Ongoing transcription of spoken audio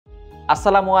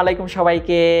আসসালামু আলাইকুম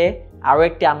সবাইকে আরও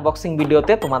একটি আনবক্সিং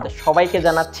ভিডিওতে তোমাদের সবাইকে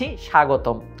জানাচ্ছি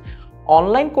স্বাগতম।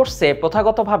 অনলাইন কোর্সে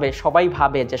প্রথাগতভাবে সবাই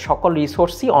ভাবে যে সকল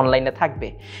রিসোর্সই অনলাইনে থাকবে,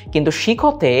 কিন্তু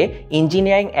শিখোতে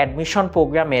ইঞ্জিনিয়ারিং অ্যাডমিশন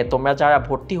প্রোগ্রামে তোমরা যারা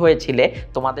ভর্তি হয়েছিলে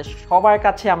তোমাদের সবার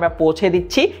কাছে আমরা পৌঁছে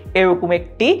দিচ্ছি এরকম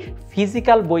একটি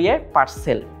ফিজিক্যাল বইয়ের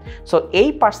পার্সেল। সো এই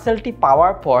পার্সেলটি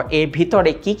পাওয়ার পর এর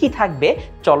ভিতরে কি কি থাকবে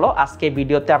চলো আজকে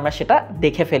ভিডিওতে আমরা সেটা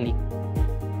দেখে ফেলি।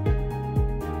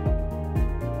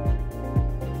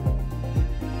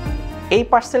 এই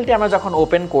পার্সেলটি আমরা যখন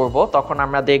ওপেন করব তখন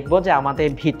আমরা দেখব যে আমাদের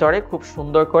ভিতরে খুব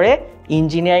সুন্দর করে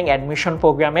ইঞ্জিনিয়ারিং অ্যাডমিশন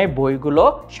প্রোগ্রামের বইগুলো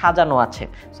সাজানো আছে।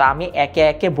 সো আমি একে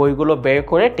একে বইগুলো বের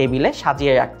করে টেবিলে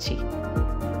সাজিয়ে রাখছি।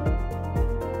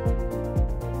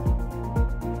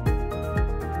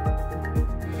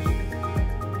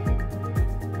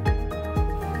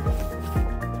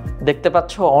 দেখতে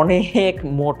পাচ্ছ অনেক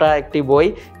মোটা একটি বই।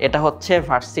 এটা হচ্ছে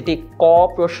ভার্সিটি ক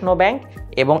প্রশ্ন ব্যাংক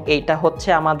এবং এইটা হচ্ছে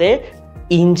আমাদের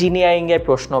ইঞ্জিনিয়ারিং এর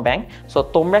প্রশ্ন ব্যাংক। সো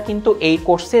তোমরা কিন্তু এই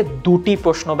কোর্সে দুটি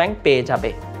প্রশ্ন ব্যাংক পেয়ে যাবে।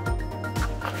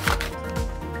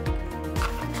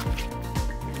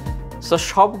 সো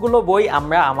সবগুলো বই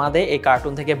আমরা আমাদের এই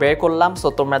কার্টুন থেকে বের করলাম। সো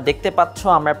তোমরা দেখতে পাচ্ছ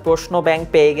আমরা প্রশ্ন ব্যাংক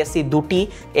পেয়ে গেছি দুটি,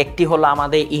 একটি হলো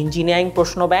আমাদের ইঞ্জিনিয়ারিং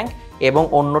প্রশ্ন ব্যাংক এবং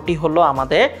অন্যটি হলো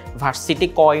আমাদের ভার্সিটি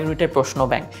ক ইউনিটের প্রশ্ন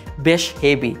ব্যাংক। বেশ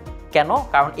হেভি, কেন?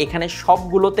 কারণ এখানে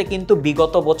সবগুলোতে কিন্তু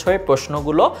বিগত বছরের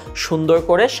প্রশ্নগুলো সুন্দর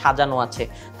করে সাজানো আছে।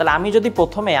 তাহলে আমি যদি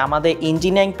প্রথমে আমাদের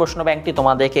ইঞ্জিনিয়ারিং প্রশ্ন ব্যাংকটি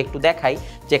তোমাদেরকে একটু দেখাই,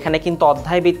 যেখানে কিন্তু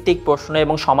অধ্যায়ভিত্তিক প্রশ্ন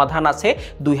এবং সমাধান আছে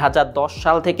 2010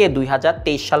 সাল থেকে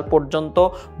 2023 সাল পর্যন্ত।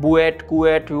 বুয়েট,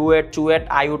 কুয়েট, রুয়েট, চুয়েট,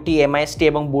 আইওটি, এমআইএসটি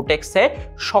এবং বুটেক্সের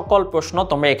সকল প্রশ্ন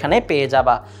তোমরা এখানে পেয়ে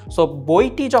যাবা। সো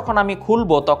বইটি যখন আমি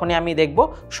খুলবো তখনই আমি দেখব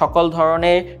সকল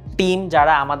ধরনের টিম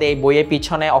যারা আমাদের এই বইয়ের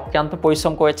পিছনে অক্লান্ত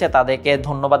পরিশ্রম করেছে তাদেরকে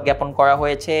ধন্যবাদ জ্ঞাপন করা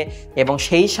হয়েছে এবং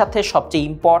সেই সাথে সবচেয়ে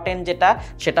ইম্পর্টেন্ট যেটা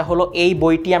সেটা হলো এই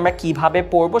বইটি আমরা কিভাবে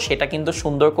পড়বো সেটা কিন্তু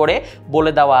সুন্দর করে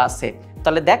বলে দেওয়া আছে।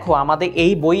 তাহলে দেখো আমাদের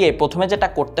এই বইয়ে প্রথমে যেটা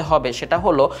করতে হবে সেটা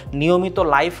হলো নিয়মিত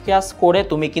লাইভ ক্লাস করে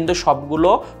তুমি কিন্তু সবগুলো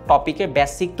টপিকের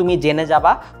বেসিক তুমি জেনে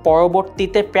যাবা।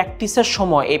 পরবর্তীতে প্র্যাকটিসের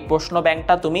সময় এই প্রশ্ন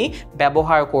ব্যাংকটা তুমি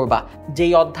ব্যবহার করবা।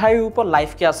 যেই অধ্যায়ের উপর লাইভ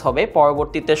ক্লাস হবে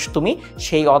পরবর্তীতে তুমি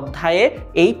সেই অধ্যায়ে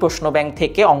এই প্রশ্ন ব্যাংক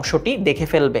থেকে অংশটি দেখে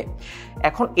ফেলবে।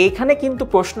 এখন এইখানে কিন্তু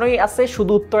প্রশ্নই আছে,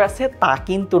 শুধু উত্তর আছে তা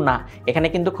কিন্তু না, এখানে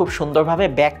কিন্তু খুব সুন্দরভাবে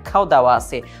ব্যাখ্যাও দেওয়া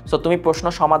আছে। সো তুমি প্রশ্ন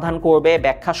সমাধান করবে,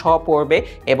 ব্যাখ্যা সহ পড়বে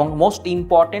এবং মোস্ট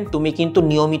ইম্পর্টেন্ট তুমি কিন্তু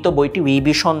নিয়মিত বইটি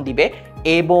রিভিশন দিবে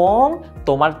এবং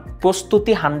তোমার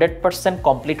প্রস্তুতি 100%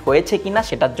 কমপ্লিট হয়েছে কিনা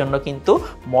সেটার জন্য কিন্তু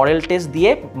মডেল টেস্ট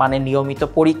দিয়ে মানে নিয়মিত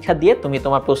পরীক্ষা দিয়ে তুমি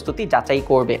তোমার প্রস্তুতি যাচাই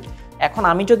করবে। এখন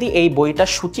আমি যদি এই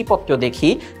বইটার সূচিপত্র দেখি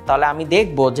তাহলে আমি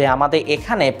দেখব যে আমাদের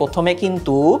এখানে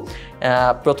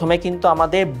প্রথমে কিন্তু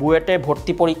আমাদের বুয়েটের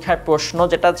ভর্তি পরীক্ষার প্রশ্ন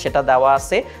সেটা দেওয়া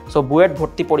আছে। সো বুয়েট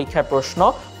ভর্তি পরীক্ষার প্রশ্ন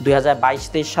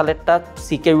 2022-23 সালেরটা,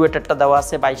 সিকে রুয়েটেরটা দেওয়া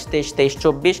আছে 22-23,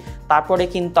 23-24। তারপরে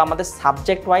কিন্তু আমাদের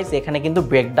সাবজেক্ট ওয়াইজ এখানে কিন্তু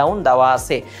ব্রেকডাউন দেওয়া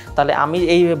আছে। তাহলে আমি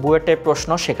এই বুয়েটের প্রশ্ন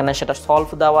সেখানে সেটা সলভ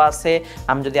দেওয়া আছে।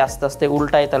 আমি যদি আস্তে আস্তে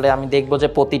উল্টাই তাহলে আমি দেখব যে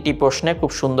প্রতিটি প্রশ্নে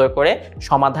খুব সুন্দর করে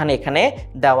সমাধান এখানে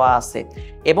দেওয়া আছে।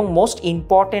 এবং মোস্ট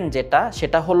ইম্পর্টেন্ট যেটা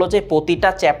সেটা হলো যে প্রতিটা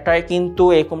চ্যাপ্টারে কিন্তু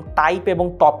এরকম টাইপ এবং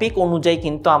টপিক অনুযায়ী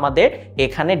কিন্তু আমাদের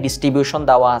এখানে ডিস্ট্রিবিউশন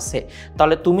দেওয়া আছে।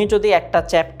 তাহলে তুমি যদি একটা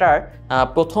চ্যাপ্টার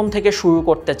প্রথম থেকে শুরু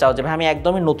করতে চাও যে ভাই আমি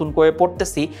একদমই নতুন করে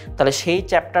পড়তেছি, তাহলে সেই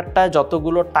চ্যাপ্টারটা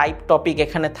যতগুলো টাইপ টপিক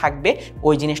এখানে থাকবে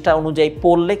ওই জিনিসটা অনুযায়ী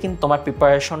পড়লে কিন্তু তোমার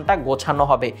প্রিপারেশনটা গোছানো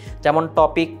হবে। যেমন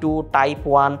টপিক 2 টাইপ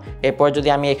 1, এরপর যদি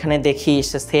আমি এখানে দেখি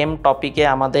সেম টপিকে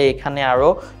আমাদের এখানে আরও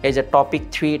এই যে topic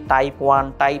 3 type 1,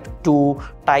 type 2,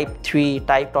 type 3,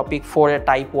 type topic 4 এ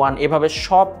টাইপ 1, এভাবে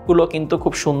সবগুলো কিন্তু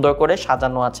খুব সুন্দর করে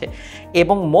সাজানো আছে।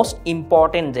 এবং মোস্ট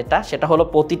ইম্পর্টেন্ট যেটা সেটা হলো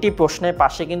প্রতিটি প্রশ্নের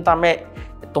পাশে কিন্তু আমরা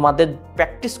তোমাদের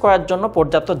প্র্যাকটিস করার জন্য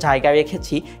পর্যাপ্ত জায়গা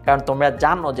রেখেছি, কারণ তোমরা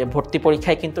জানো যে ভর্তি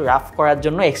পরীক্ষায় কিন্তু রাফ করার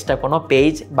জন্য এক্সট্রা কোনো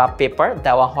পেজ বা পেপার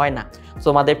দেওয়া হয় না। সো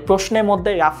আমাদের প্রশ্নের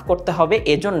মধ্যে রাফ করতে হবে,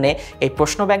 এজন্যে এই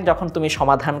প্রশ্ন ব্যাংক যখন তুমি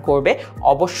সমাধান করবে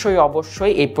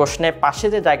অবশ্যই এই প্রশ্নের পাশে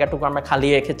যে জায়গাটুকু আমরা খালি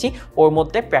রেখেছি ওর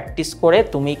মধ্যে প্র্যাকটিস করে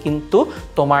তুমি কিন্তু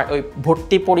তোমার ওই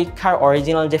ভর্তি পরীক্ষার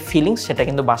অরিজিনাল যে ফিলিংস সেটা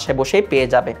কিন্তু বাসায় বসেই পেয়ে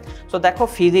যাবে। সো দেখো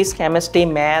ফিজিক্স, কেমিস্ট্রি,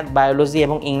 ম্যাথ, বায়োলজি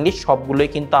এবং ইংলিশ সবগুলোই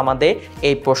কিন্তু আমাদের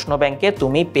এই প্রশ্ন ব্যাংকে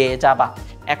তুমি পেয়ে যাবা।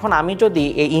 এখন আমি যদি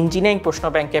এই ইঞ্জিনিয়ারিং প্রশ্ন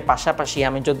ব্যাংকের পাশাপাশি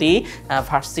আমি যদি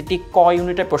ভার্সিটি ক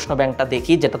ইউনিটের প্রশ্ন ব্যাংকটা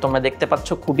দেখি, যেটা তোমরা দেখতে পাচ্ছ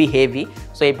খুবই হেভি।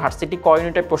 সো এই ভার্সিটি ক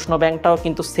ইউনিটের প্রশ্ন ব্যাংকটাও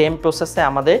কিন্তু সেম প্রসেসে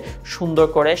আমাদের সুন্দর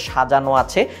করে সাজানো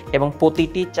আছে এবং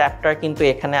প্রতিটি চ্যাপ্টার কিন্তু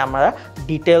এখানে আমরা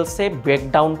ডিটেলসে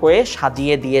ব্রেকডাউন করে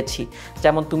সাজিয়ে দিয়েছি।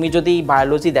 যেমন তুমি যদি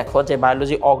বায়োলজি দেখো যে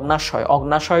বায়োলজি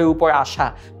অগ্নাশয়ের উপর আসা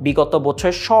বিগত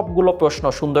বছরের সবগুলো প্রশ্ন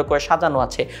সুন্দর করে সাজানো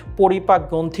আছে। পরিপাক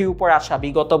গ্রন্থির উপর আসা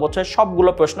বিগত বছরের সবগুলো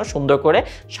প্রশ্ন সুন্দর করে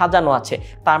সাজানো আছে।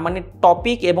 তার মানে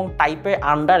টপিক এবং টাইপের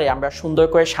আন্ডারে আমরা সুন্দর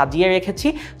করে সাজিয়ে রেখেছি।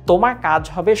 তোমার কাজ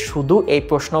হবে শুধু এই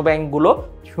প্রশ্ন ব্যাংকগুলো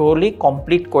থ্রোলি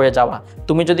কমপ্লিট করে যাওয়া।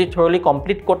 তুমি যদি থ্রোলি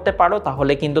কমপ্লিট করতে পারো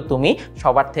তাহলে কিন্তু তুমি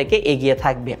সবার থেকে এগিয়ে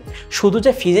থাকবে। শুধু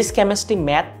যে ফিজিক্স, কেমিস্ট্রি,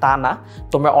 ম্যাথ তা না,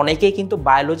 তোমরা অনেকেই কিন্তু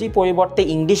বায়োলজি পরিবর্তে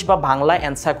ইংলিশ বা বাংলা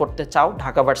অ্যান্সার করতে চাও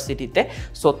ঢাকা ভার্সিটিতে।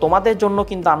 সো তোমাদের জন্য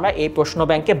কিন্তু আমরা এই প্রশ্ন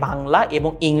ব্যাংকে বাংলা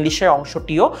এবং ইংলিশের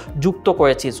অংশটিও যুক্ত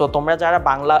করেছি। সো তোমরা যারা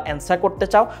বাংলা অ্যান্সার করতে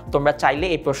চাও তোমরা চাইলে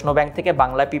এই প্রশ্ন ব্যাংক থেকে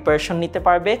বাংলা প্রিপারেশন নিতে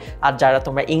পারবে, আর যারা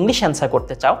তোমরা ইংলিশ অ্যান্সার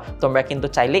করতে চাও তোমরা কিন্তু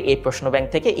চাইলে এই প্রশ্ন ব্যাংক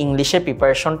থেকে ইংলিশের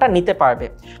প্রিপারেশনটা নিতে পারবে।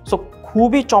 সো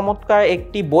খুবই চমৎকার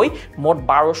একটি বই, মোট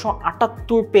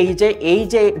 1278 পেজে এই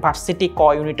যে ভার্সিটি ক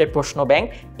ইউনিটের প্রশ্ন ব্যাংক,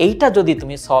 এইটা যদি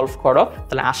তুমি সলভ করো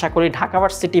তাহলে আশা করি ঢাকা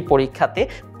ভার্সিটি পরীক্ষাতে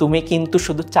তুমি কিন্তু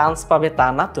শুধু চান্স পাবে তা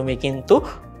না, তুমি কিন্তু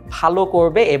ভালো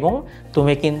করবে এবং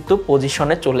তুমি কিন্তু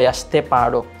পজিশনে চলে আসতে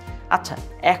পারো। আচ্ছা,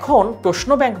 এখন প্রশ্ন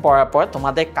ব্যাংক পড়ার পর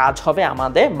তোমাদের কাজ হবে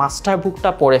আমাদের মাস্টার বুকটা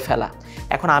পড়ে ফেলা।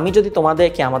 এখন আমি যদি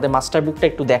তোমাদেরকে আমাদের মাস্টার বুকটা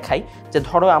একটু দেখাই, যে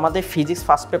ধরো আমাদের ফিজিক্স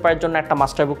ফার্স্ট পেপারের জন্য একটা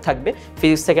মাস্টার বুক থাকবে,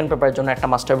 ফিজিক্স সেকেন্ড পেপারের জন্য একটা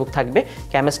মাস্টার বুক থাকবে,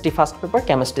 chemistry first paper,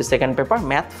 chemistry second paper,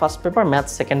 math first paper, math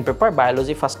second paper,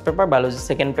 biology first paper, biology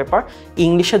second paper,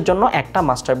 ইংলিশের জন্য একটা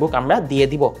মাস্টার বুক আমরা দিয়ে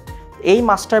দিব। এই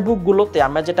মাস্টার বুকগুলোতে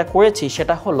আমরা যেটা করেছি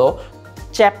সেটা হলো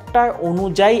চ্যাপ্টার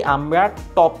অনুযায়ী আমরা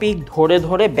টপিক ধরে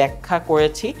ধরে ব্যাখ্যা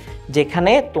করেছি,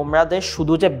 যেখানে তোমাদের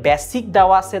শুধু যে বেসিক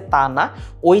দেওয়া আছে তা না,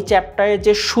 ওই চ্যাপ্টারে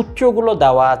যে সূত্রগুলো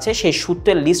দেওয়া আছে সেই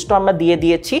সূত্রের লিস্টও আমরা দিয়ে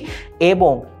দিয়েছি,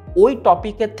 এবং ওই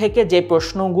টপিকের থেকে যে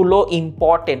প্রশ্নগুলো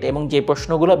ইম্পর্টেন্ট এবং যে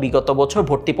প্রশ্নগুলো বিগত বছর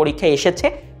ভর্তি পরীক্ষায় এসেছে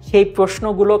সেই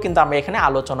প্রশ্নগুলো কিন্তু আমরা এখানে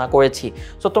আলোচনা করেছি।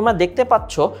 সো তোমরা দেখতে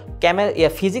পাচ্ছ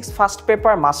ফিজিক্স ফার্স্ট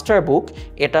পেপার মাস্টার বুক,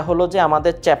 এটা হলো যে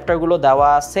আমাদের চ্যাপ্টারগুলো দেওয়া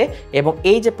আছে, এবং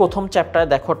এই যে প্রথম চ্যাপ্টার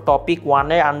দেখো টপিক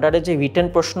 1-এর আন্ডারে যে রিটেন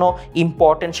প্রশ্ন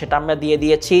ইম্পর্টেন্ট সেটা আমরা দিয়ে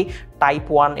দিয়েছি, টাইপ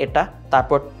 1 এটা।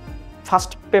 তারপর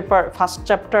ফার্স্ট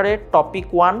চ্যাপ্টারে টপিক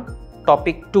 1,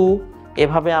 টপিক 2,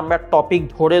 এভাবে আমরা টপিক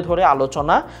ধরে ধরে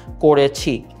আলোচনা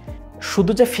করেছি।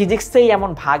 শুধু যে ফিজিক্সেই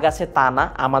এমন ভাগ আছে তা না,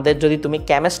 আমাদের যদি তুমি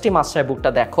কেমিস্ট্রি মাস্টার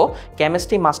বুকটা দেখো,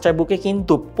 কেমিস্ট্রি মাস্টার বুকে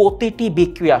কিন্তু প্রতিটি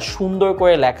বিক্রিয়া সুন্দর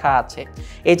করে লেখা আছে।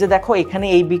 এই যে দেখো এখানে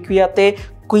এই বিক্রিয়াতে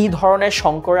কী ধরনের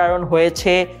সংকরায়ন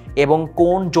হয়েছে এবং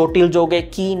কোন জটিল যৌগে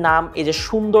কি নাম, এই যে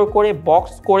সুন্দর করে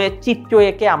বক্স করে চিত্র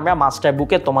এঁকে আমরা মাস্টার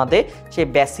বুকে তোমাদের সেই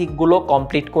বেসিকগুলো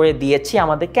কমপ্লিট করে দিয়েছি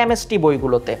আমাদের chemistry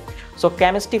বইগুলোতে। So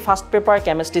chemistry first paper,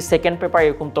 chemistry second paper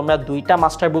এরকম তোমরা 2টা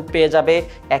মাস্টার বুক পেয়ে যাবে।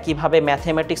 একইভাবে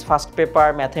mathematics first paper,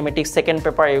 mathematics second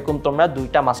paper এরকম তোমরা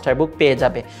 2টা মাস্টার বুক পেয়ে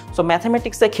যাবে। সো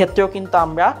ম্যাথমেটিক্সের ক্ষেত্রেও কিন্তু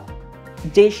আমরা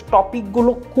যে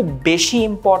টপিকগুলো খুব বেশি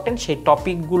ইম্পর্টেন্ট সেই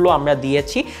টপিকগুলো আমরা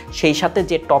দিয়েছি, সেই সাথে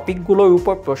যে টপিকগুলোর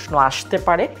উপর প্রশ্ন আসতে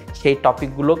পারে সেই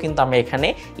টপিকগুলো কিন্তু আমরা এখানে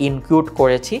ইনক্লুড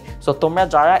করেছি। সো তোমরা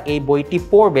যারা এই বইটি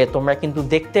পড়বে তোমরা কিন্তু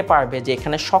দেখতে পারবে যে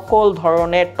এখানে সকল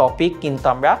ধরনের টপিক কিন্তু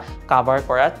আমরা কভার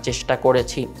করার চেষ্টা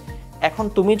করেছি। এখন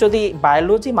তুমি যদি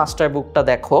বায়োলজি মাস্টার বুকটা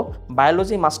দেখো,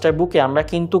 বায়োলজি মাস্টার বুকে আমরা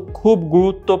কিন্তু খুব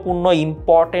গুরুত্বপূর্ণ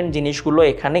ইম্পর্টেন্ট জিনিসগুলো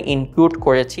এখানে ইনক্লুড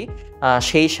করেছি।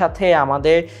 সেই সাথে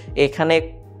আমাদের এখানে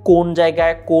কোন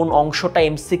জায়গায় কোন অংশটা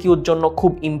এমসিকিউর জন্য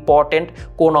খুব ইম্পর্টেন্ট,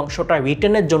 কোন অংশটা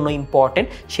রিটেনের জন্য ইম্পর্টেন্ট,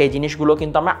 সেই জিনিসগুলো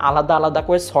কিন্তু আমরা আলাদা আলাদা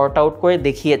করে সর্ট আউট করে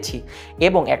দেখিয়েছি।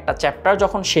 এবং একটা চ্যাপ্টার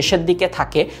যখন শেষের দিকে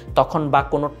থাকে তখন, বা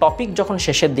কোনো টপিক যখন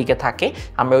শেষের দিকে থাকে,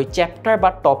 আমরা ওই চ্যাপ্টার বা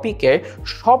টপিকের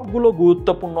সবগুলো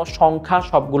গুরুত্বপূর্ণ সংখ্যা,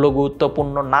 সবগুলো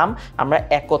গুরুত্বপূর্ণ নাম আমরা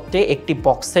একত্রে একটি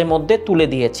বক্সের মধ্যে তুলে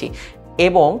দিয়েছি,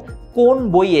 এবং কোন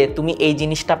বইয়ে তুমি এই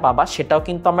জিনিসটা পাবা সেটাও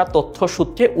কিন্তু আমরা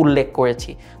তথ্যসূত্রে উল্লেখ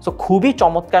করেছি। সো খুবই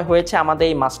চমৎকার হয়েছে আমাদের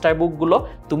এই মাস্টার বুকগুলো।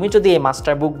 তুমি যদি এই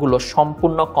মাস্টার বুকগুলো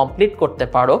সম্পূর্ণ কমপ্লিট করতে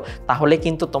পারো তাহলে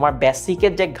কিন্তু তোমার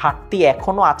বেসিকের যে ঘাটতি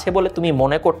এখনও আছে বলে তুমি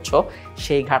মনে করছো,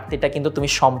 সেই ঘাটতিটা কিন্তু তুমি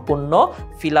সম্পূর্ণ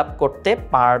ফিল আপ করতে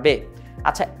পারবে।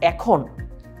 আচ্ছা, এখন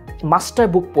মাস্টার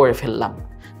বুক পড়ে ফেললাম,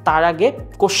 তার আগে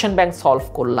কোশ্চেন ব্যাংক সলভ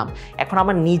করলাম, এখন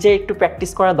আমার নিজে একটু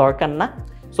প্র্যাকটিস করা দরকার না?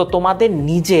 সো তোমাদের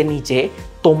নিজে নিজে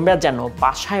তোমরা যেন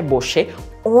বাসায় বসে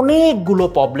অনেকগুলো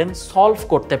প্রবলেম সলভ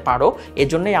করতে পারো,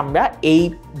 এজন্যই আমরা এই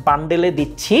বান্ডেলে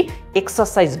দিচ্ছি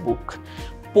এক্সারসাইজ বুক।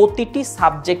 প্রতিটি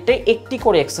সাবজেক্টে একটি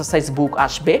করে এক্সারসাইজ বুক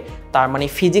আসবে। তার মানে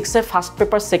ফিজিক্সের ফার্স্ট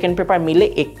পেপার সেকেন্ড পেপার মিলে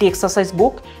একটি এক্সারসাইজ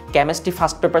বুক, chemistry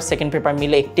first paper second paper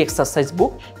মিলে একটি এক্সারসাইজ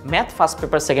বুক, math first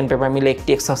paper second paper মিলে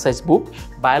একটি এক্সারসাইজ বুক,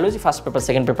 biology first paper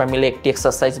second paper মিলে একটি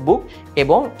এক্সারসাইজ বুক,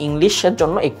 এবং ইংলিশের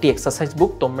জন্য একটি এক্সারসাইজ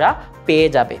বুক তোমরা পেয়ে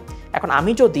যাবে। এখন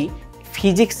আমি যদি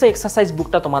ফিজিক্সের এক্সারসাইজ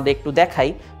বুকটা তোমাদের একটু দেখাই,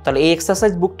 তাহলে এই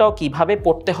এক্সারসাইজ বুকটাও কিভাবে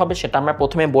পড়তে হবে সেটা আমরা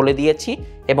প্রথমে বলে দিয়েছি,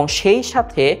 এবং সেই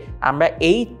সাথে আমরা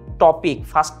এই টপিক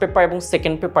ফার্স্ট পেপার এবং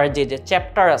সেকেন্ড পেপার যে যে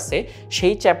চ্যাপ্টার আছে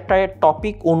সেই চ্যাপ্টারের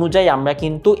টপিক অনুযায়ী আমরা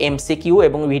কিন্তু এমসিকিউ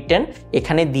এবং রিটেন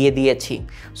এখানে দিয়ে দিয়েছি।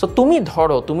 সো তুমি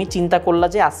ধরো তুমি চিন্তা করলা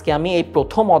যে আজকে আমি এই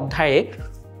প্রথম অধ্যায়ে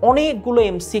অনেকগুলো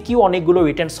এমসিকিউ অনেকগুলো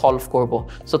রিটেন সলভ করব।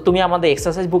 সো তুমি আমাদের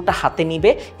এক্সারসাইজ বুকটা হাতে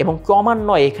নিবে এবং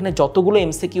ক্রমান্বয়ে এখানে যতগুলো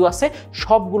এমসিকিউ আছে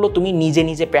সবগুলো তুমি নিজে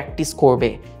নিজে প্র্যাকটিস করবে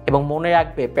এবং মনে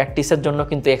রাখবে প্র্যাকটিসের জন্য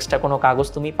কিন্তু এক্সট্রা কোনো কাগজ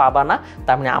তুমি পাবা না।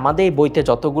 তার মানে আমাদের এই বইতে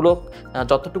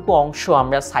যতটুকু অংশ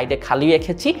আমরা সাইডে খালি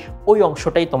রেখেছি ওই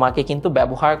অংশটাই তোমাকে কিন্তু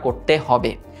ব্যবহার করতে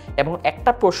হবে। এবং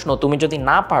একটা প্রশ্ন তুমি যদি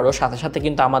না পারো সাথে সাথে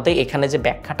কিন্তু আমাদের এখানে যে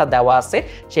ব্যাখ্যাটা দেওয়া আছে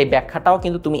সেই ব্যাখ্যাটাও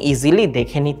কিন্তু তুমি ইজিলি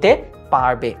দেখে নিতে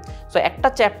পারবে। সো একটা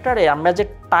চ্যাপ্টারে আমরা যে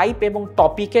টাইপ এবং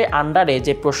টপিকের আন্ডারে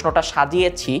যে প্রশ্নটা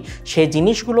সাজিয়েছি সেই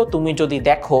জিনিসগুলো তুমি যদি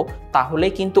দেখো তাহলে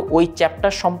কিন্তু ওই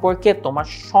চ্যাপ্টার সম্পর্কে তোমার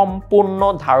সম্পূর্ণ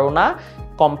ধারণা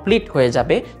কমপ্লিট হয়ে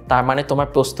যাবে। তার মানে তোমার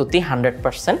প্রস্তুতি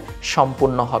 100%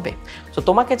 সম্পূর্ণ হবে। সো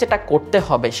তোমাকে যেটা করতে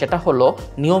হবে সেটা হলো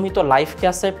নিয়মিত লাইভ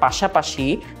ক্লাসের পাশাপাশি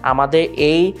আমাদের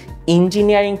এই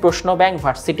ইঞ্জিনিয়ারিং প্রশ্ন ব্যাংক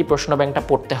ভার্সিটি প্রশ্ন ব্যাংকটা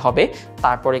পড়তে হবে।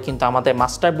 তারপরে কিন্তু আমাদের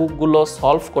মাস্টার বুকগুলো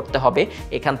সলভ করতে হবে।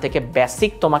 এখান থেকে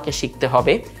বেসিক তোমাকে শিখতে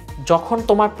হবে। যখন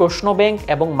তোমার প্রশ্ন ব্যাংক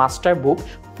এবং মাস্টার বুক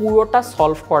পুরোটা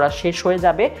সলভ করা শেষ হয়ে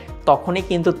যাবে তখনই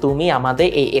কিন্তু তুমি আমাদের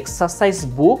এই এক্সারসাইজ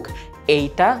বুক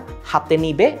এইটা হাতে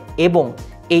নিবে এবং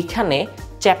এইখানে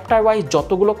চ্যাপ্টার ওয়াইজ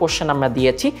যতগুলো কোশ্চেন আমরা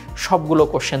দিয়েছি সবগুলো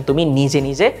কোশ্চেন তুমি নিজে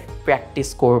নিজে প্র্যাকটিস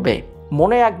করবে।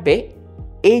 মনে রাখবে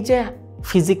এই যে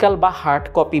ফিজিক্যাল বা হার্ড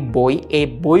কপি বই, এই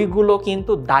বইগুলো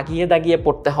কিন্তু দাগিয়ে দাগিয়ে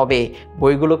পড়তে হবে।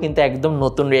 বইগুলো কিন্তু একদম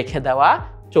নতুন রেখে দেওয়া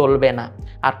চলবে না।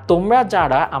 আর তোমরা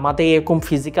যারা আমাদের এরকম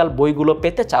ফিজিক্যাল বইগুলো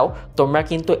পেতে চাও তোমরা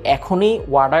কিন্তু এখনই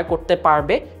অর্ডার করতে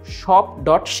পারবে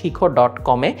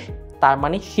shop.shikho.com-এ। তার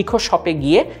মানে শিখো শপে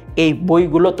গিয়ে এই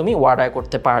বইগুলো তুমি অর্ডার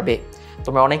করতে পারবে।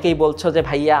 তোমরা অনেকেই বলছো যে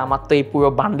ভাইয়া আমার তো এই পুরো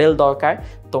বান্ডেল দরকার।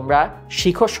 তোমরা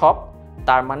শিখো শপ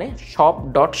তার মানে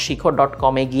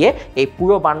shop.shikho.com-এ গিয়ে এই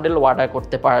পুরো বান্ডেল অর্ডার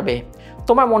করতে পারবে।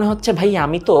 তোমার মনে হচ্ছে ভাই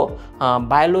আমি তো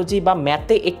বায়োলজি বা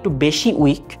ম্যাথে একটু বেশি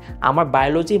উইক, আমার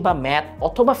বায়োলজি বা ম্যাথ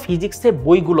অথবা ফিজিক্সের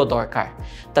বইগুলো দরকার,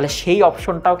 তাহলে সেই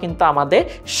অপশনটাও কিন্তু আমাদের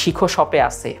শিখো শপে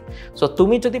আছে। সো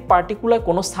তুমি যদি পার্টিকুলার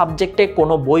কোনো সাবজেক্টে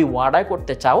কোনো বই অর্ডার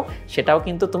করতে চাও সেটাও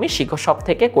কিন্তু তুমি শিখো শপ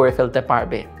থেকে করে ফেলতে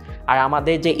পারবে। আর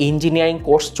আমাদের যে ইঞ্জিনিয়ারিং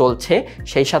কোর্স চলছে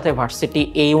সেই সাথে ভার্সিটি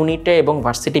এ ইউনিটে এবং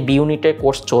ভার্সিটি বি ইউনিটের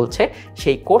কোর্স চলছে,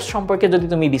 সেই কোর্স সম্পর্কে যদি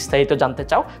তুমি বিস্তারিত জানতে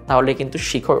চাও তাহলে কিন্তু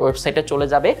শিখোর ওয়েবসাইটে চলে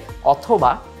যাবে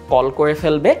অথবা কল করে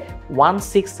ফেলবে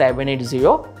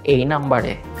 16780 এই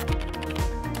নাম্বারে।